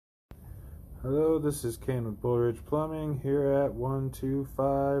Hello, this is Kane with Bullridge Plumbing here at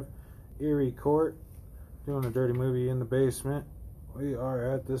 125 Erie Court, doing a dirty movie in the basement. We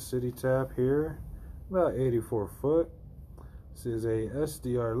are at the city tap here, about 84 foot. This is a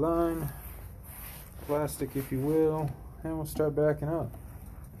SDR line, plastic if you will, and we'll start backing up.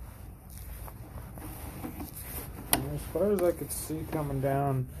 And as far as I could see coming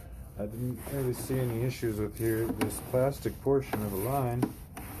down, I didn't really see any issues with this plastic portion of the line.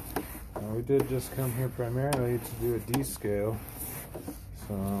 We did just come here primarily to do a descale,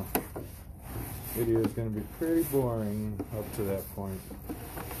 so video is going to be pretty boring up to that point.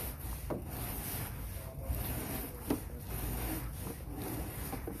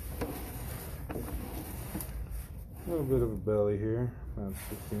 A little bit of a belly here, about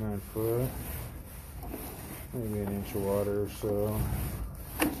 69 foot, maybe an inch of water or so.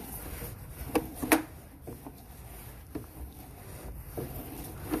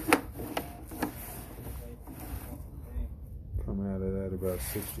 Come at it at about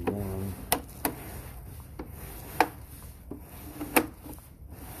 61.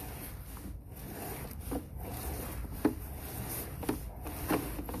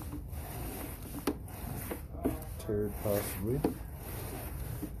 Turd possibly.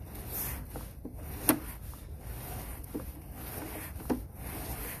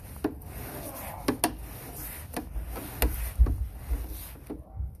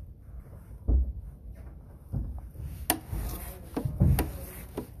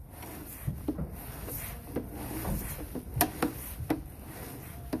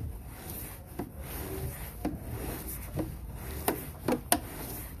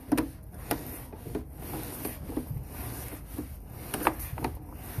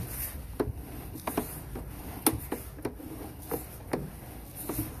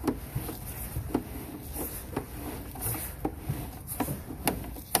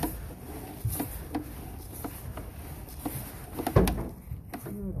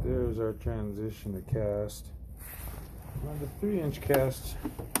 There's our transition to cast. Well, the 3-inch cast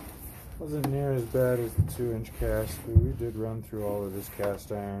wasn't near as bad as the 2-inch cast, but we did run through all of this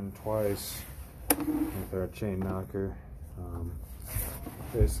cast iron twice with our chain knocker.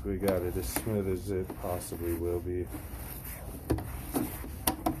 Basically got it as smooth as it possibly will be.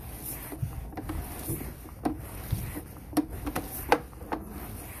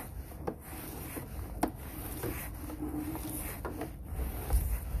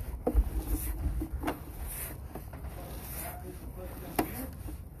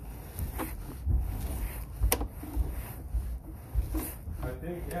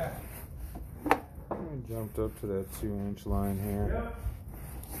 Yeah. I jumped up to that 2-inch line here.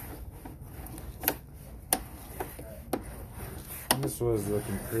 This was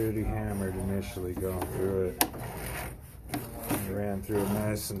looking pretty hammered initially going through it. I ran through it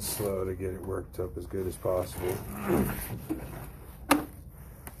nice and slow to get it worked up as good as possible.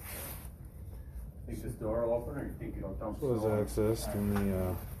 Think this door will open, or you think it'll dump? This was accessed in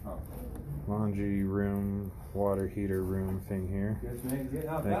the laundry room, water heater room thing here.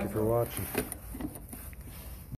 Thank you for watching.